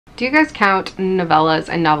Do you guys count novellas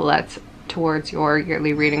and novelettes towards your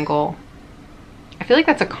yearly reading goal? I feel like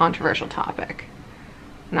that's a controversial topic,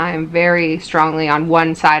 and I am very strongly on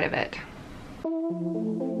one side of it.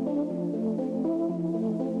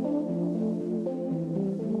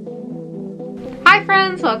 Hi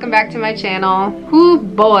friends, welcome back to my channel. Ooh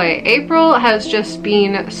boy, April has just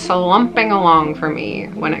been slumping along for me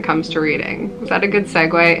when it comes to reading. Was that a good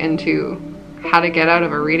segue into how to get out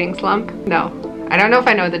of a reading slump? No, I don't know if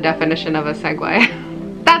I know the definition of a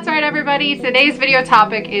segue. That's right everybody, today's video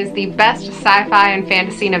topic is the best sci-fi and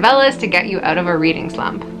fantasy novellas to get you out of a reading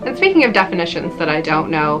slump. And speaking of definitions that I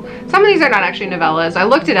don't know, some of these are not actually novellas. I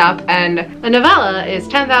looked it up and a novella is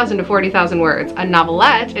 10,000 to 40,000 words. A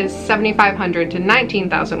novelette is 7,500 to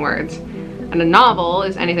 19,000 words. And a novel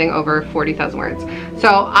is anything over 40,000 words.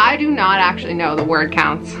 So I do not actually know the word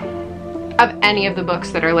counts of any of the books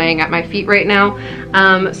that are laying at my feet right now.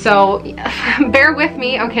 So bear with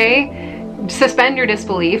me, okay? Suspend your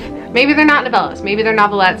disbelief. Maybe they're not novellas, maybe they're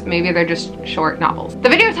novelettes, maybe they're just short novels. The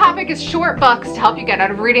video topic is short books to help you get out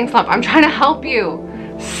of a reading slump. I'm trying to help you.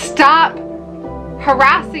 Stop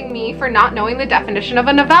harassing me for not knowing the definition of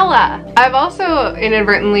a novella. I've also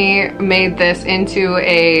inadvertently made this into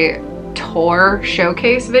a Tor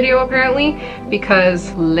showcase video apparently,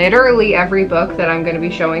 because literally every book that I'm going to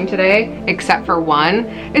be showing today, except for one,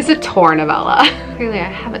 is a Tor novella. Clearly I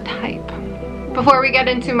have a type. Before we get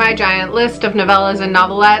into my giant list of novellas and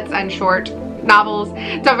novelettes and short novels,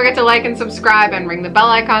 don't forget to like and subscribe and ring the bell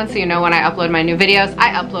icon so you know when I upload my new videos.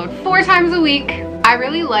 I upload 4 times a week. I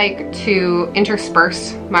really like to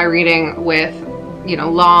intersperse my reading with, you know,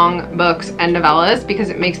 long books and novellas because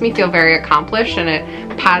it makes me feel very accomplished and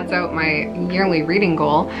it pads out my yearly reading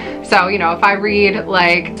goal. So, you know, if I read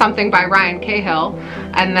like something by Ryan Cahill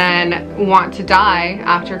and then want to die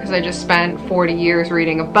after because I just spent 40 years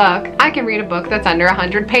reading a book, I can read a book that's under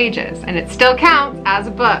 100 pages and it still counts as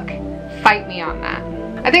a book. Fight me on that.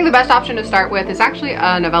 I think the best option to start with is actually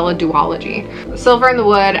a novella duology. Silver in the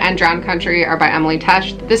Wood and Drowned Country are by Emily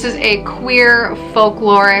Tesh. This is a queer,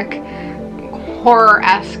 folkloric,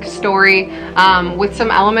 horror-esque story with some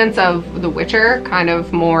elements of The Witcher, kind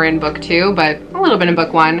of more in book 2, but a little bit in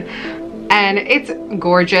book 1. And it's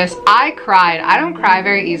gorgeous. I cried. I don't cry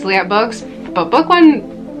very easily at books, but book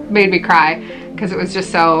 1 made me cry because it was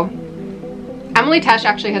just so... Emily Tesh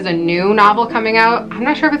actually has a new novel coming out. I'm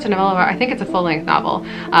not sure if it's a novella, I think it's a full-length novel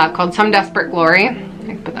called Some Desperate Glory. I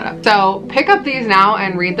can put that up. So pick up these now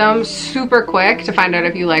and read them super quick to find out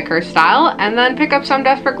if you like her style, and then pick up Some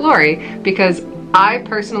Desperate Glory because I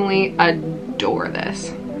personally adore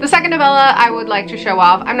this. The second novella I would like to show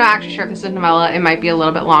off, I'm not actually sure if this is a novella, it might be a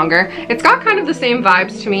little bit longer. It's got kind of the same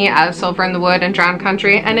vibes to me as Silver in the Wood and Drowned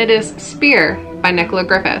Country, and it is Spear by Nicola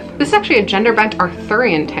Griffith. This is actually a gender-bent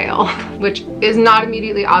Arthurian tale, which is not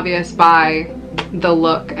immediately obvious by the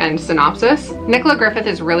look and synopsis. Nicola Griffith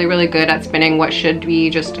is really, really good at spinning what should be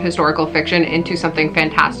just historical fiction into something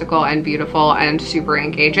fantastical and beautiful and super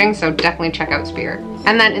engaging, so definitely check out Spear.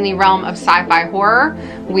 And then in the realm of sci-fi horror,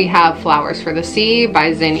 we have Flowers for the Sea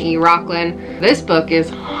by Zin E. Rocklin. This book is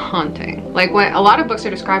haunting. Like, when a lot of books are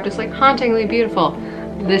described as like hauntingly beautiful,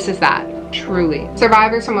 this is that, truly.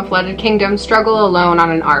 Survivors from a flooded kingdom struggle alone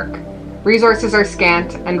on an ark. Resources are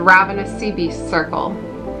scant and ravenous sea beasts circle.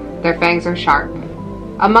 Their fangs are sharp.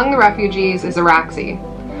 Among the refugees is Araxi,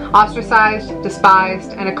 ostracized,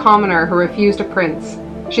 despised, and a commoner who refused a prince.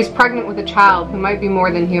 She's pregnant with a child who might be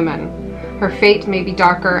more than human. Her fate may be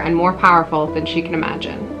darker and more powerful than she can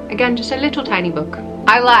imagine. Again, just a little tiny book.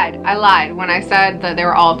 I lied when I said that they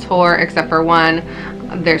were all Tor except for one.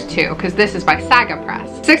 There's 2, because this is by Saga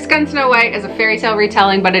Press. Six Gun Snow White is a fairy tale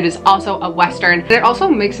retelling, but it is also a Western. It also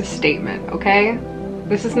makes a statement, okay?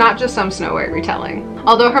 This is not just some Snow White retelling.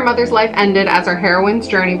 Although her mother's life ended as our heroine's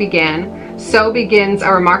journey began, so begins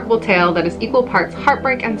a remarkable tale that is equal parts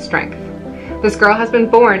heartbreak and strength. This girl has been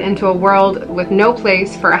born into a world with no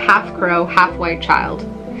place for a half-crow, half-white child.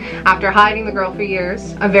 After hiding the girl for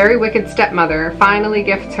years, a very wicked stepmother finally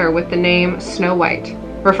gifts her with the name Snow White,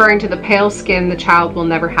 referring to the pale skin the child will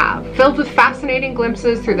never have. Filled with fascinating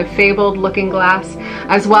glimpses through the fabled looking glass,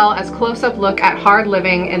 as well as close-up look at hard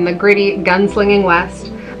living in the gritty, gunslinging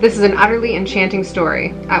West, this is an utterly enchanting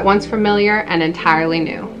story, at once familiar and entirely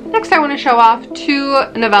new. Next, I want to show off 2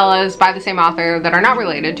 novellas by the same author that are not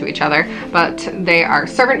related to each other, but they are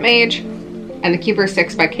Servant Mage and The Keeper's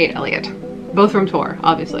Six by Kate Elliott. Both from Tor,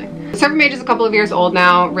 obviously. Servant Mage is a couple of years old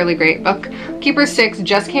now, really great book. Keeper's Six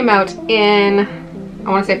just came out in, I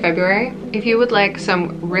want to say February. If you would like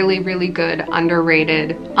some really, really good,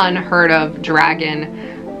 underrated, unheard of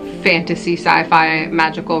dragon, fantasy, sci-fi,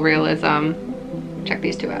 magical realism, check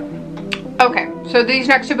these 2 out. Okay, So these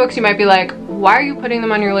next two books you might be like, why are you putting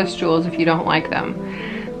them on your list, Jules, if you don't like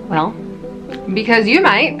them? Well, because you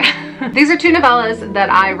might. These are two novellas that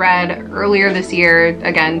I read earlier this year,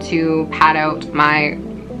 again, to pad out my,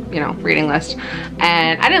 you know, reading list.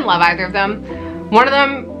 And I didn't love either of them. One of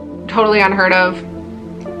them, totally unheard of,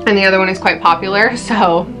 and the other one is quite popular,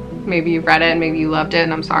 so maybe you've read it and maybe you loved it,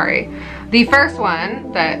 and I'm sorry. The first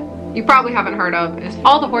one that you probably haven't heard of is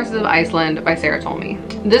All the Horses of Iceland by Sarah Tolmie.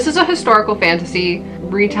 This is a historical fantasy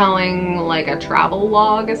retelling like a travel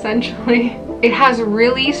log, essentially. It has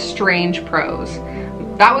really strange prose.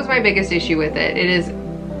 That was my biggest issue with it. It is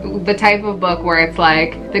the type of book where it's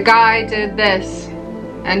like, the guy did this,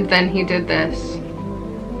 and then he did this,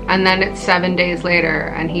 and then it's 7 days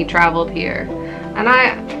later, and he traveled here. And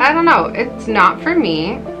I don't know, it's not for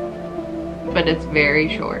me, but it's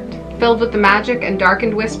very short. Filled with the magic and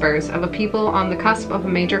darkened whispers of a people on the cusp of a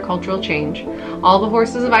major cultural change, All the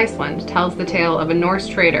Horses of Iceland tells the tale of a Norse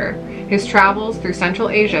trader, his travels through Central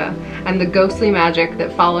Asia, and the ghostly magic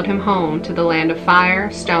that followed him home to the land of fire,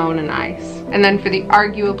 stone, and ice. And then for the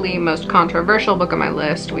arguably most controversial book on my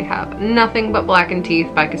list, we have Nothing But Blackened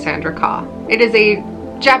Teeth by Cassandra Khaw. It is a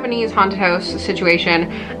Japanese haunted house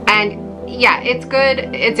situation, and yeah, it's good,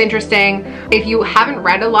 it's interesting. If you haven't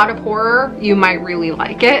read a lot of horror, you might really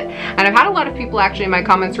like it. And I've had a lot of people actually in my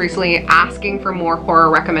comments recently asking for more horror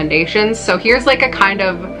recommendations. So here's like a kind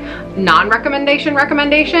of non-recommendation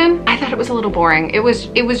recommendation. I thought it was a little boring. It was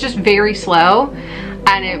just very slow,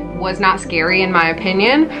 and it was not scary in my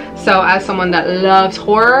opinion. So as someone that loves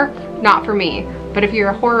horror, not for me. But if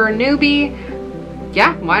you're a horror newbie,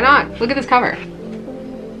 yeah, why not? Look at this cover.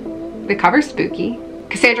 The cover's spooky.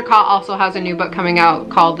 Cassandra Khaw also has a new book coming out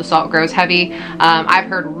called The Salt Grows Heavy. I've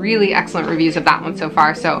heard really excellent reviews of that one so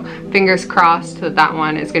far, so fingers crossed that that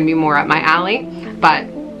one is going to be more up my alley. But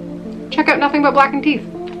check out Nothing But Blackened Teeth.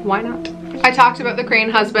 Why not? I talked about The Crane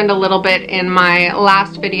Husband a little bit in my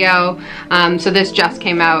last video, so this just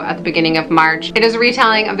came out at the beginning of March. It is a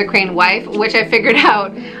retelling of The Crane Wife, which I figured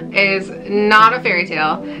out is not a fairy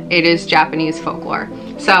tale, it is Japanese folklore.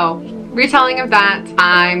 So retelling of that.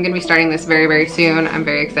 I'm gonna be starting this very, very soon. I'm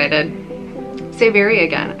very excited. Say very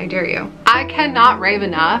again, I dare you. I cannot rave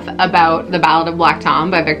enough about The Ballad of Black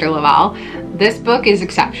Tom by Victor Laval. This book is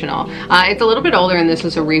exceptional. It's a little bit older, and this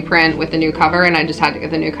was a reprint with the new cover, and I just had to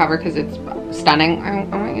get the new cover because it's stunning. I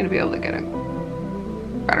want you to be able to get a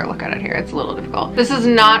better look at it here. It's a little difficult. This is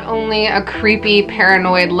not only a creepy,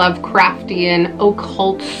 paranoid, Lovecraftian,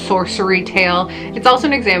 occult sorcery tale, it's also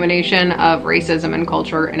an examination of racism and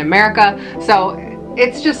culture in America. So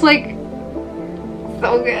it's just like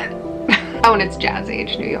so good. Oh, and it's Jazz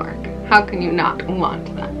Age New York. How can you not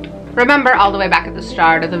want that? Remember all the way back at the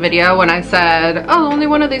start of the video when I said, oh, only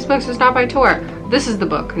one of these books is not by Tor. This is the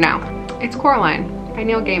book now. It's Coraline by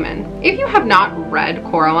Neil Gaiman. If you have not read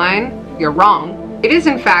Coraline, you're wrong. It is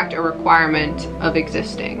in fact a requirement of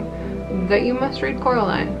existing that you must read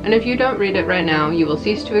Coraline. And if you don't read it right now, you will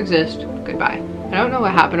cease to exist. Goodbye. I don't know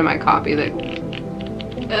what happened to my copy that...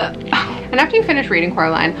 And after you finish reading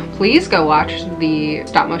Coraline, please go watch the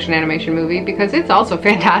stop motion animation movie because it's also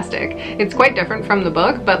fantastic. It's quite different from the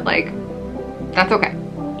book, but like, that's okay.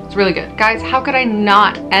 It's really good. Guys, how could I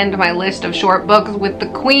not end my list of short books with the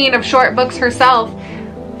queen of short books herself,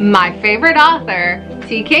 my favorite author,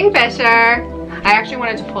 T. Kingfisher. I actually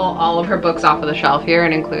wanted to pull all of her books off of the shelf here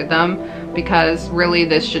and include them because really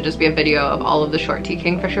this should just be a video of all of the short T.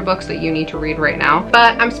 Kingfisher books that you need to read right now.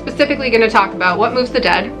 But I'm specifically going to talk about What Moves the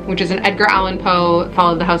Dead, which is an Edgar Allan Poe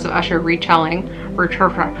Followed the House of Usher retelling.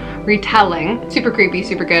 Super creepy,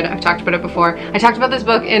 super good. I've talked about it before. I talked about this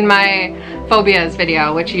book in my Phobias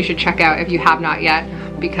video, which you should check out if you have not yet,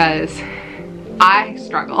 because I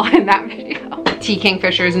struggle in that video. T.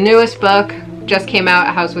 Kingfisher's newest book just came out,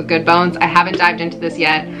 A House with Good Bones. I haven't dived into this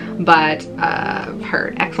yet, but I've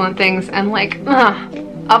heard excellent things, and like,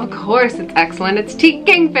 of course it's excellent. It's T.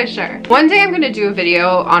 Kingfisher. One day I'm gonna do a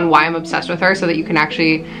video on why I'm obsessed with her so that you can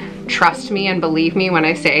actually trust me and believe me when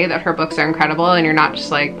I say that her books are incredible and you're not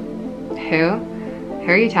just like, who? Who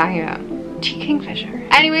are you talking about? T. Kingfisher.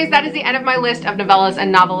 Anyways, that is the end of my list of novellas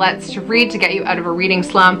and novelettes to read to get you out of a reading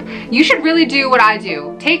slump. You should really do what I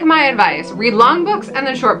do. Take my advice, read long books and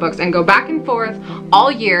then short books and go back and forth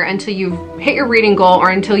all year until you've hit your reading goal or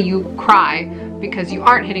until you cry because you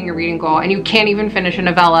aren't hitting your reading goal and you can't even finish a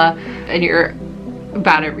novella and you're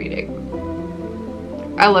bad at reading.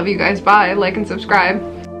 I love you guys. Bye. Like and subscribe.